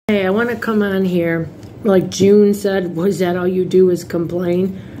Hey, I want to come on here. Like June said, was that all you do is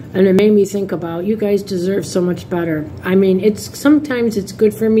complain? And it made me think about, you guys deserve so much better. I mean, sometimes it's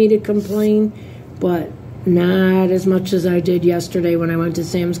good for me to complain, but not as much as I did yesterday when I went to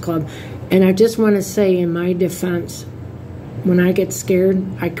Sam's Club. And I just want to say, in my defense, when I get scared,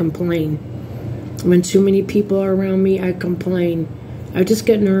 I complain. When too many people are around me, I complain. I just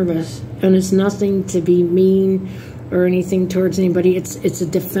get nervous. And it's nothing to be mean or anything towards anybody. It's a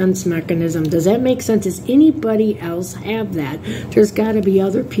defense mechanism. Does that make sense? Does anybody else have that? There's got to be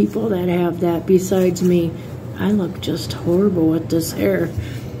other people that have that besides me. I look just horrible with this hair.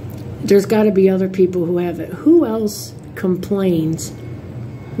 There's got to be other people who have it. Who else complains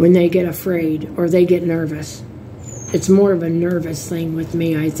when they get afraid or they get nervous? It's more of a nervous thing with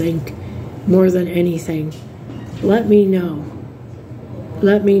me, I think, more than anything. Let me know.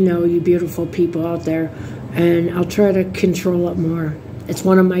 Let me know, you beautiful people out there. And I'll try to control it more. It's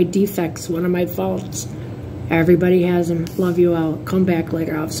one of my defects, one of my faults. Everybody has them. Love you all. Come back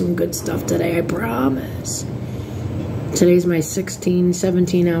later. I'll have some good stuff today, I promise. Today's my 16,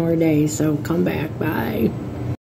 17-hour day, so come back. Bye.